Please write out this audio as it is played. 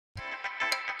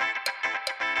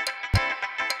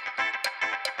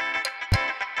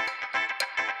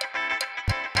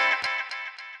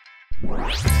Well,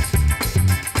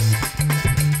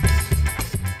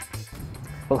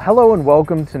 hello and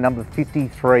welcome to number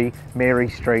 53 Mary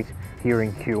Street here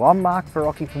in Kew. I'm Mark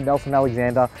Verrocchi from Nelson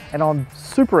Alexander, and I'm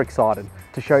super excited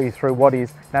to show you through what is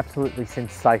an absolutely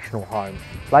sensational home.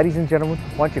 Ladies and gentlemen,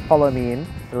 why don't you follow me in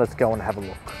and let's go and have a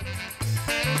look.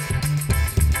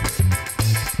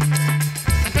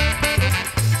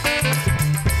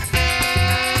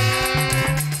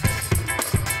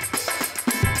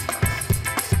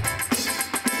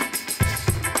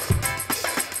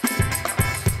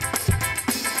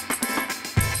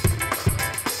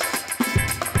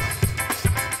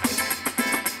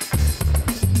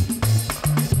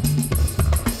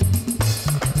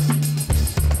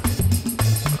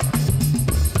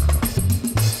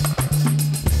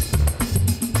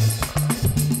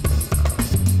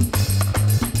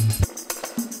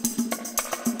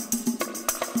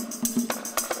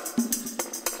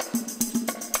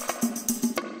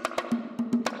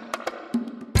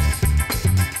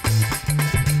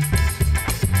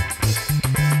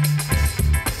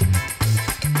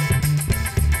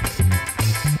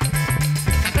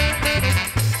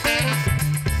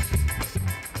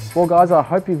 Well guys, I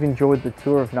hope you've enjoyed the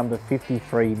tour of number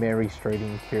 53 Mary Street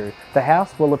in Kew. The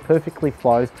house, well, it perfectly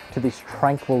flows to this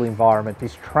tranquil environment,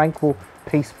 this tranquil,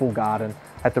 peaceful garden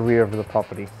at the rear of the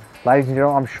property. Ladies and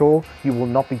gentlemen, I'm sure you will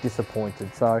not be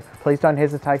disappointed, so please don't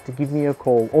hesitate to give me a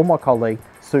call or my colleague,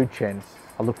 Sue Chen.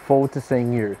 I look forward to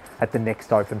seeing you at the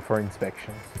next open for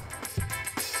inspection.